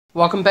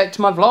Welcome back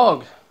to my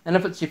vlog, and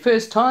if it's your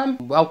first time,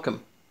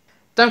 welcome.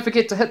 Don't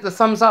forget to hit the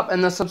thumbs up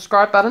and the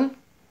subscribe button,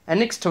 and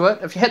next to it,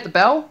 if you hit the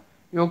bell,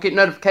 you'll get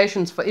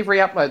notifications for every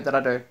upload that I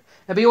do.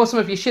 It'd be awesome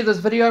if you share this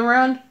video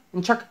around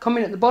and chuck a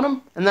comment at the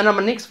bottom, and then on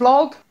my next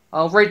vlog,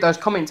 I'll read those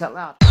comments out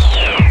loud.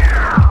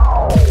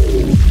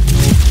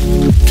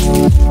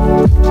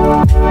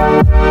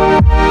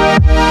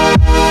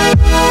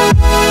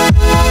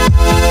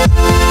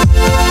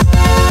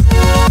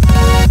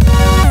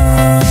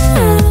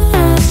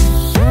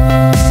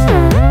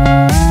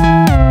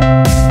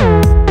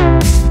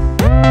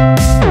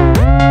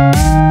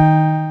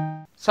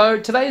 So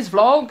today's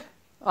vlog,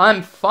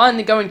 I'm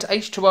finally going to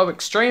H2O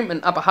Xtream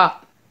in Upper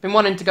Hutt. Been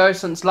wanting to go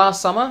since last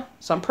summer,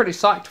 so I'm pretty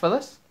psyched for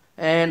this.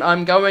 And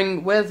I'm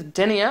going with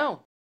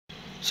Danielle.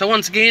 So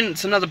once again,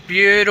 it's another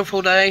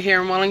beautiful day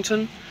here in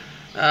Wellington.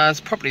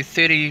 It's probably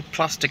 30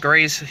 plus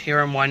degrees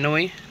here in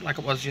Wainui, like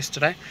it was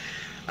yesterday.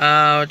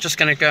 Just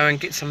going to go and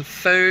get some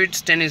food.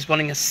 Danny's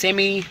wanting a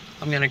semi.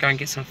 I'm going to go and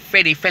get some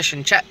fatty fish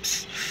and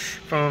chips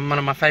from one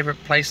of my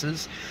favourite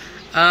places.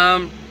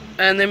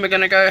 And then we're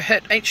going to go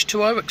hit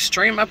H2O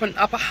Xtream up in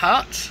Upper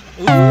Hutt.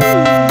 Do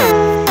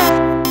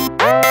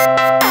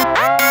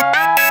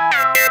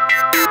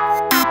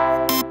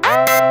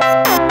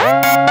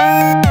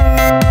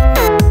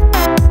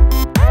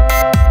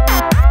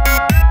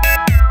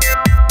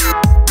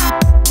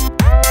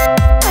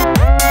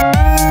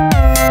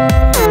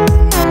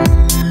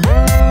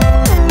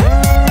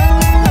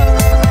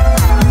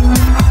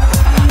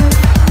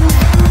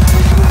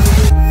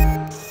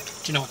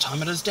you know what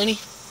time it is, Danny?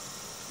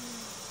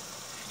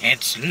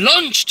 It's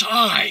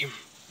lunchtime!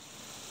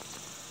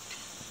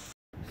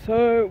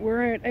 So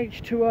we're at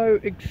H2O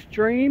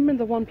Xtream,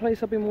 the one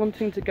place I've been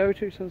wanting to go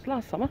to since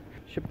last summer.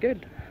 Should be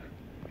good.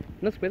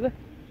 In this weather.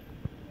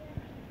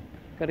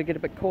 Gotta get a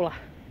bit cooler.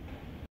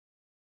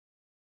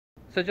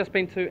 So just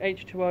been to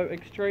H2O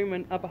Xtream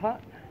in Upper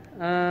Hutt.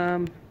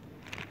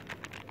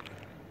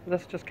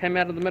 This just came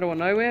out of the middle of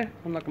nowhere.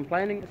 I'm not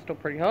complaining, it's still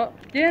pretty hot.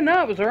 Yeah,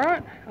 no, it was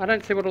alright. I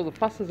don't see what all the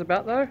fuss is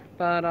about though,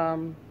 but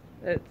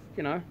it's,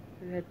 you know,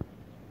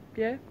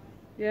 yeah,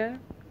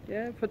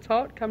 if it's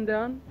hot, come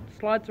down.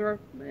 Slides are,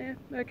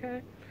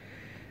 okay.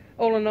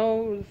 All in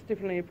all, it was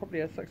definitely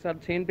probably a 6 out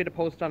of 10. Better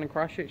pools done in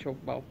Christchurch, or,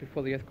 well,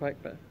 before the earthquake,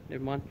 but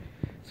never mind.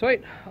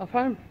 Sweet, off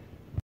home.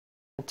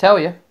 I tell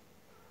you,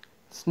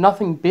 it's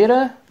nothing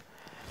better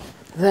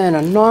than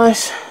a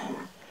nice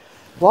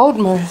wild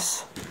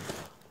moose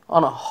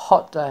on a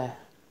hot day.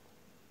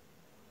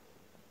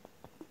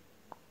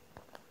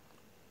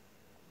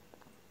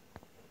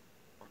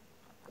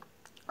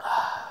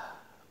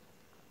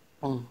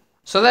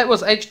 So that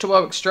was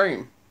H2O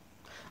Xtream.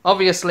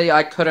 Obviously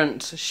I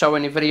couldn't show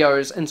any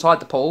videos inside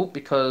the pool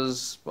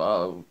because,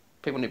 well,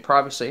 people need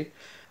privacy.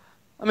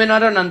 I mean, I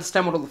don't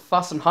understand what all the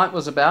fuss and hype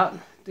was about.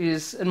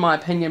 There's, in my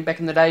opinion, back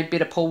in the day,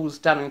 better pools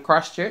down in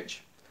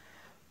Christchurch.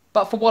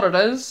 But for what it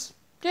is,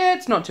 yeah,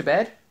 it's not too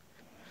bad.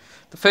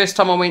 The first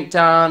time I went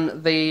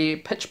down the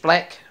pitch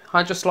black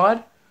hydro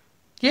slide,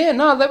 yeah,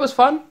 no, that was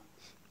fun.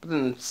 But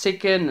then the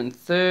second and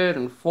third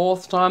and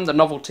fourth time, the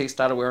novelty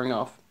started wearing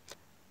off.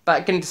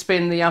 But getting to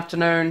spend the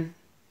afternoon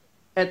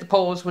at the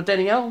pools with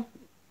Danielle,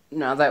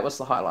 no, that was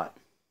the highlight.